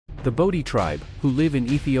The Bodhi tribe, who live in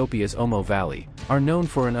Ethiopia's Omo Valley, are known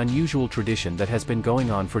for an unusual tradition that has been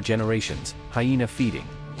going on for generations: hyena feeding.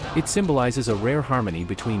 It symbolizes a rare harmony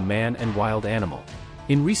between man and wild animal.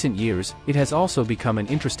 In recent years, it has also become an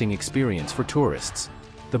interesting experience for tourists.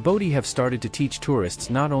 The Bodhi have started to teach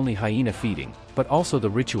tourists not only hyena feeding, but also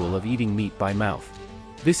the ritual of eating meat by mouth.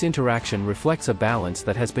 This interaction reflects a balance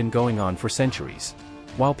that has been going on for centuries.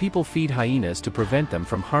 While people feed hyenas to prevent them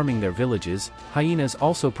from harming their villages, hyenas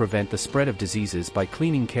also prevent the spread of diseases by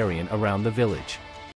cleaning carrion around the village.